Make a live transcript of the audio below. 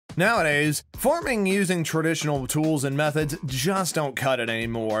Nowadays, farming using traditional tools and methods just don't cut it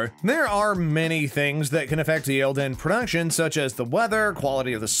anymore. There are many things that can affect yield and production, such as the weather,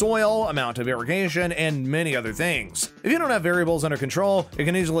 quality of the soil, amount of irrigation, and many other things. If you don't have variables under control, it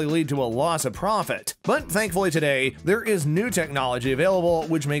can easily lead to a loss of profit. But thankfully today, there is new technology available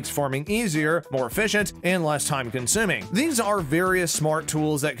which makes farming easier, more efficient, and less time-consuming. These are various smart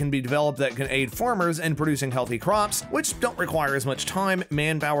tools that can be developed that can aid farmers in producing healthy crops, which don't require as much time,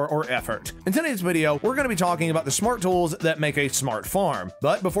 manpower, or effort. In today's video, we're going to be talking about the smart tools that make a smart farm.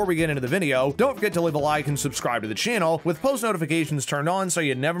 But before we get into the video, don't forget to leave a like and subscribe to the channel with post notifications turned on so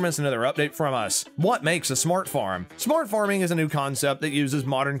you never miss another update from us. What makes a smart farm? Smart farming is a new concept that uses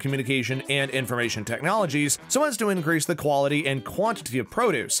modern communication and information technologies so as to increase the quality and quantity of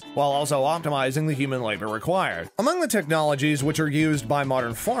produce, while also optimizing the human labor required. Among the technologies which are used by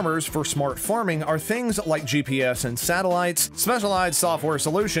modern farmers for smart farming are things like GPS and satellites, specialized software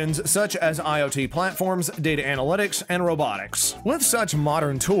solutions such as IoT platforms, data analytics, and robotics. With such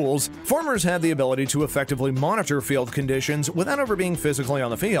modern tools, farmers have the ability to effectively monitor field conditions without ever being physically on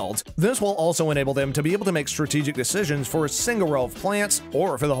the field. This will also enable them to be able to make strategic decisions for a single row of plants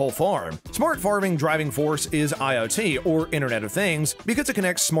or for the whole farm. Smart farming driving force is IoT, or Internet of Things, because it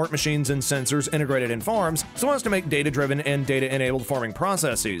connects smart machines and sensors integrated in farms so as to make data-driven and data-enabled farming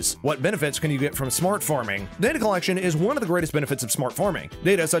processes. What benefits can you get from smart farming? Data collection is one of the greatest benefits of smart farming.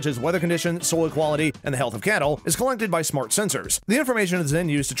 Data such as weather conditions, soil quality, and the health of cattle is collected by smart sensors. The information is then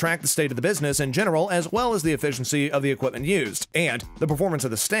used to track the state of the business in general, as well as the efficiency of the equipment used, and the performance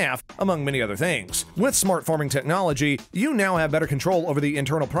of the staff, among many other things. With smart farming technology, you now have better control over the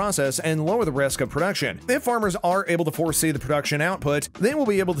internal process and lower the risk of production. If farmers are able to foresee the production output, they will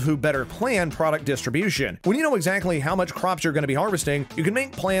be able to better plan product distribution. When you know exactly how much crops you're going to be harvesting, you can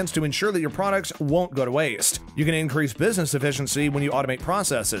make plans to ensure that your products won't go to waste. You can increase business efficiency when you automate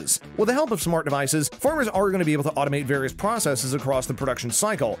processes. With the help of smart devices, farmers are going to be able to automate various processes across the production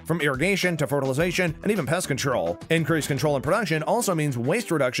cycle, from irrigation to fertilization and even pest control. Increased control in production also means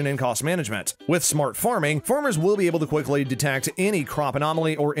waste reduction and cost management. With smart farming, farmers will be able to quickly detect any crop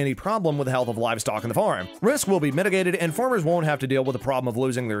anomaly or any problem with the health of livestock in the farm. Risk will be mitigated and farmers won't have to deal with the problem of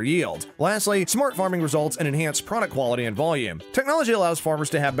losing their yield. Lastly, smart farming results in enhanced product quality and volume. Technology allows farmers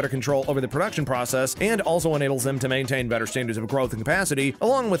to have better control over the production process and also enables them to maintain better standards of growth and capacity,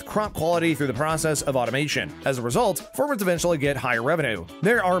 along with crop quality through the process of automation. As a result, farmers eventually get higher revenue.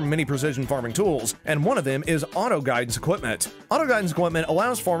 There are many precision farming tools, and one of them is auto guidance equipment. Auto guidance equipment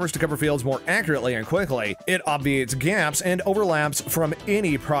allows farmers to cover fields more accurately and quickly. It obviates gaps and overlaps from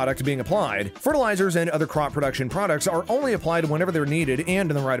any product being applied. Fertilizers and other crop production products are only applied whenever they're needed and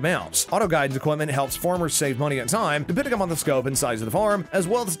in the right amounts. Auto guidance equipment helps farmers save money and time, depending upon the scope and size of the farm, as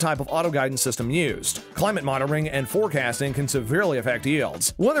well as the type of auto guidance system used. Climate monitoring and forecasting can severely affect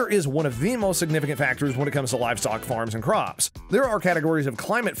yields. Weather is one of the most significant factors when it comes to livestock farms and crops. There are categories of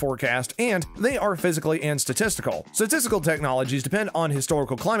climate forecast, and they are physically and statistical. Statistical technologies depend on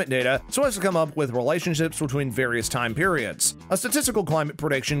historical climate data so as to come up with relationships between various time periods. A statistical climate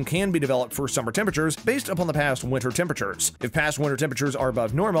prediction can be developed for summer temperatures based upon the past winter temperatures. If past winter temperatures are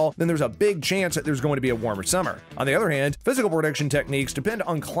above normal, then there's a big chance that there's going to be a warmer summer. On the other hand, physical prediction techniques depend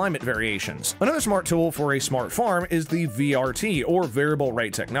on climate variations. Another smart tool for a smart farm is the VRT, or variable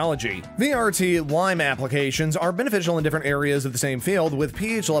rate technology. VRT lime applications are beneficial in different areas of the same field with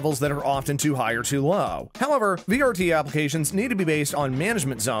pH levels that are often too high or too low. However, VRT applications need to be based on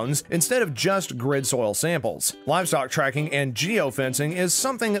management zones instead of just grid soil samples. Livestock tracking and geofencing is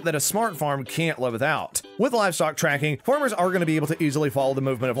something that a smart farm can't live without. With livestock tracking, farmers are going to be able to easily follow the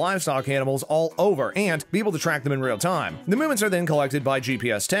movement of livestock animals all over and be able to track them in real time. The movements are then collected by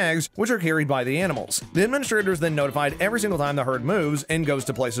GPS tags, which are carried by the animals. The administrator is then notified every single time the herd moves and goes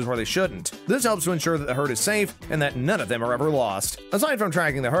to places where they shouldn't. This helps to ensure that the herd is safe and that none of them are ever lost. Aside from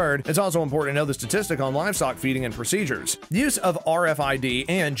tracking the herd, it's also important to know the statistic on livestock feeding and procedures. The use of RFID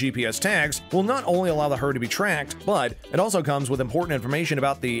and GPS tags will not only allow the herd to be tracked, but it also comes with important information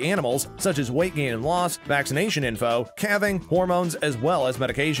about the animals, such as weight gain and loss, vaccination info, calving, hormones, as well as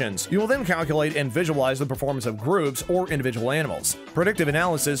medications. You will then calculate and visualize the performance of groups or individual animals. Predictive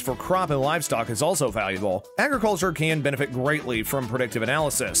analysis for crop and livestock is also valuable. Agriculture can benefit greatly from predictive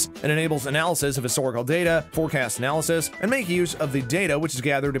analysis. It enables analysis of historical data, forecast analysis, and make use of the data which is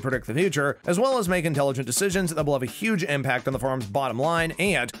gathered to predict the future, as well as make intelligent decisions that will have a huge impact on the farm's bottom line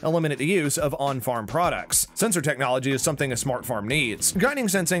and eliminate the use of on-farm products. Sensor technology is something a smart farm needs. Guiding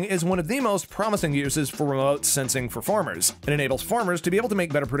sensing is one of the most promising uses for remote sensing for farmers. It enables farmers to be able to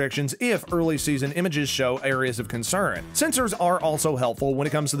make better predictions if early season images show areas of concern. Sensors are also helpful when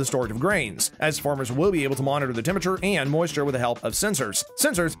it comes to the storage of grains, as farmers will be able to monitor the temperature and moisture with the help of sensors.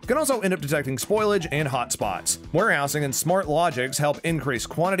 Sensors can also end up detecting spoilage and hotspots. Warehousing and smart logics help increase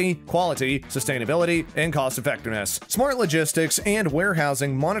quantity, quality, sustainability, and cost effectiveness. Smart logistics and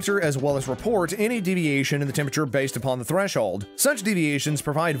warehousing monitor as well as report any deviation in the temperature based upon the threshold. Such deviations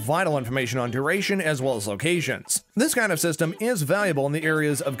provide vital information on duration as well as locations. This kind of system is valuable in the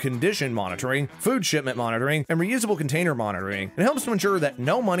areas of condition monitoring, food shipment monitoring, and reusable container monitoring. It helps to ensure that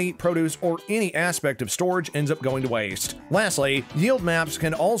no money, produce, or any aspect of storage ends up going to waste. Lastly, yield maps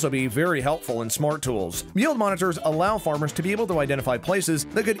can also be very helpful in smart tools. Yield monitors allow farmers to be able to identify places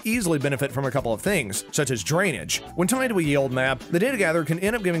that could easily benefit from a couple of things, such as drainage. When tied to a yield map, the data gathered can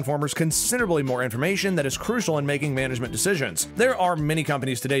end up giving farmers considerably more information that is crucial in making management decisions. There are many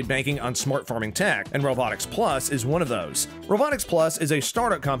companies today banking on smart farming tech, and Robotics Plus is one of those. Robotics Plus is a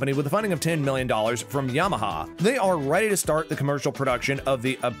startup company with a funding of $10 million from Yamaha. They are ready to start the commercial production of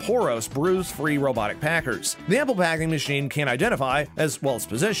the Aporos bruise-free robotic packers. The apple packing machine can identify, as well as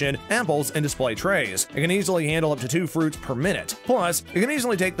position, apples in display trays. It can easily handle up to 2 fruits per minute. Plus, it can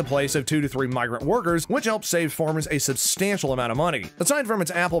easily take the place of 2 to 3 migrant workers, which helps save farmers a substantial amount of money. Aside from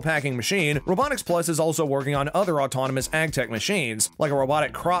its apple packing machine, Robotics Plus is also working on other autonomous agtech machines, like a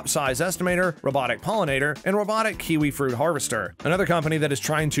robotic crop size estimator, robotic pollinator, and robotic kiwi fruit harvester. Another company that is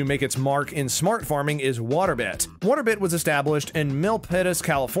trying to make its mark in smart farming is Waterbit. Waterbit was established in Milpitas,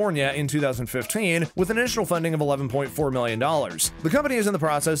 California in 2015 with an initial funding of $11.4 million. The company is in the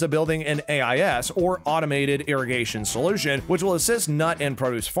process of building an AIS, or automated irrigation solution, which will assist nut and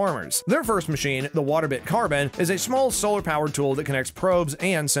produce farmers. Their first machine, the Waterbit Carbon, is a small solar-powered tool that connects probes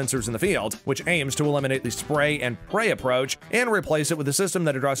and sensors in the field, which aims to eliminate the spray and pray approach and replace it with a system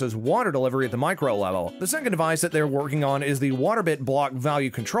that addresses water delivery at the micro level. The second device that they're working on is the Waterbit Block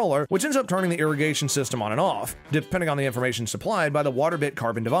Value Controller, which ends up turning the irrigation system on and off, depending on the information supplied by the Waterbit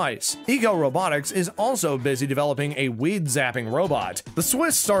Carbon device. Eco Robotics is also busy developing a weed zapping robot. The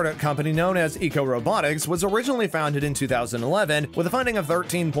Swiss startup company known as Eco Robotics was originally founded in 2011 with a funding of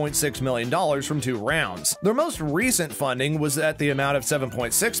 $13.6 million from 2 rounds. Their most recent funding was at the amount of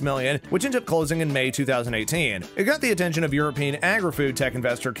 $7.6 million, which ended up closing in May 2018. It got the attention of European agri-food tech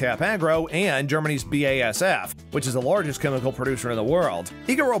investor Cap Agro and Germany's BASF, which is the largest chemical producer in the world.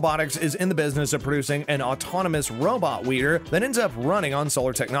 Eco Robotics is in the business of producing an autonomous robot weeder that ends up running on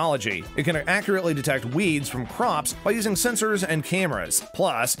solar technology. It can accurately detect weeds from crops by using sensors and cameras.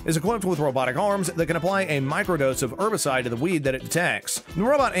 Plus, is equipped with robotic arms that can apply a microdose of herbicide to the weed that it detects. The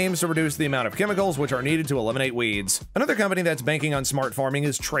robot aims to reduce the amount of chemicals which are needed to eliminate weeds. Another company that's banking on smart farming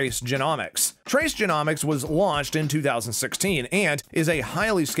is Genomics. Genomics was launched in 2016 and is a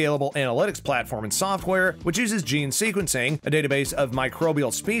highly scalable analytics platform and software which uses gene sequencing, a database of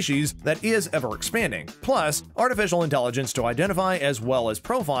microbial species that is ever expanding, plus artificial intelligence to identify as well as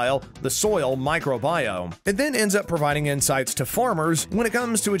profile the soil microbiome. It then ends up providing insights to farmers when it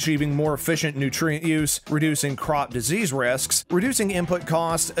comes to achieving more efficient nutrient use, reducing crop disease risks, reducing input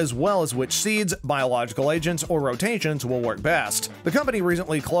costs, as well as which seeds, biological agents, or rotations will work best. The company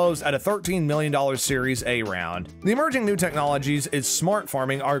recently closed at a $13 million Series A round. The emerging new technologies in smart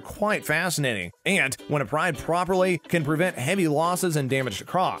farming are quite fascinating, and when applied properly, can prevent heavy losses and damage to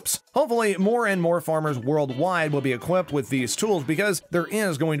crops. Hopefully, more and more farmers worldwide will be equipped with these tools because there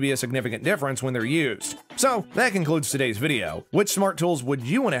is going to be a significant difference when they're used. So, that concludes today's video. Which smart tools would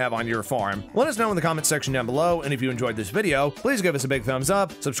you want to have on your farm? Let us know in the comments section down below, and if you enjoyed this video, please give us a big thumbs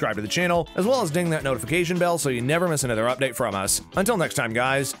up, subscribe to the channel, as well as ding that notification bell so you never miss another update from us. Until next time,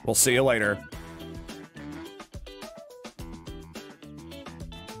 guys, we'll see you later.